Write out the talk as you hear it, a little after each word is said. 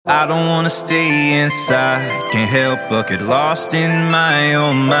I don't wanna stay inside, can't help but get lost in my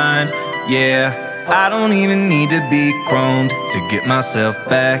own mind. Yeah, I don't even need to be chromed to get myself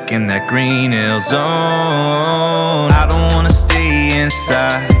back in that green hill zone. I don't wanna stay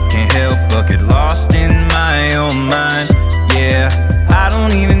inside, can't help but get lost in my own mind. Yeah, I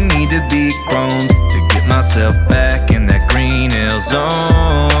don't even need to be chromed to get myself back in that green hill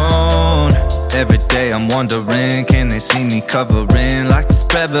zone. Every day I'm wondering, can they see me covering like the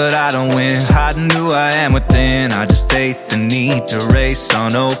spread, but I don't win. Hiding who I am within, I just hate the need to race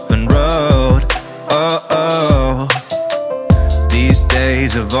on open road. Oh, oh. These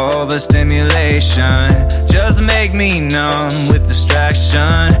days of overstimulation just make me numb with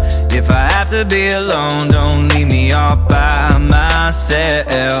distraction. If I have to be alone, don't leave me all by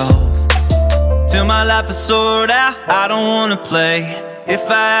myself. Till my life is sorted out, I don't wanna play. If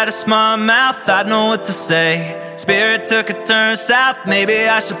I had a smart mouth, I'd know what to say. Spirit took a turn south, maybe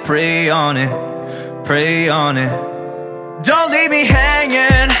I should pray on it, pray on it. Don't leave me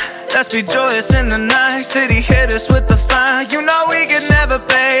hanging, let's be joyous in the night. City hit us with the fire, you know we could never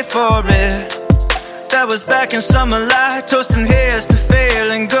pay for it. That was back in summer light, toasting here's to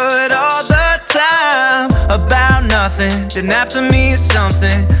feeling good all the time. About nothing, didn't have to mean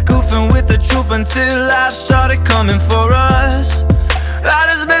something. Goofing with the troop until life started coming for us. I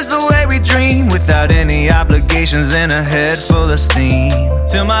just miss the way we dream, without any obligations and a head full of steam.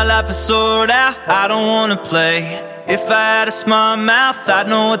 Till my life is sorted out, I don't wanna play. If I had a smart mouth, I'd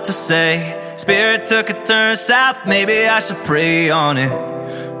know what to say. Spirit took a turn south, maybe I should pray on it,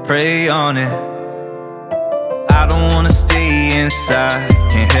 pray on it. I don't wanna stay inside,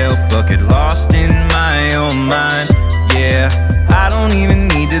 can't help but get lost in my own mind. Yeah, I don't even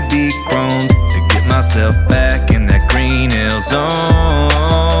need to be chromed to get myself back in that green hill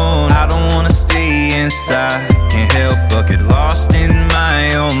zone. I don't wanna stay inside, can't help but get lost in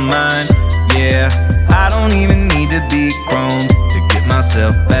my own mind. Yeah, I don't even need to be chromed to get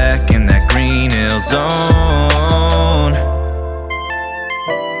myself back in that green hill zone.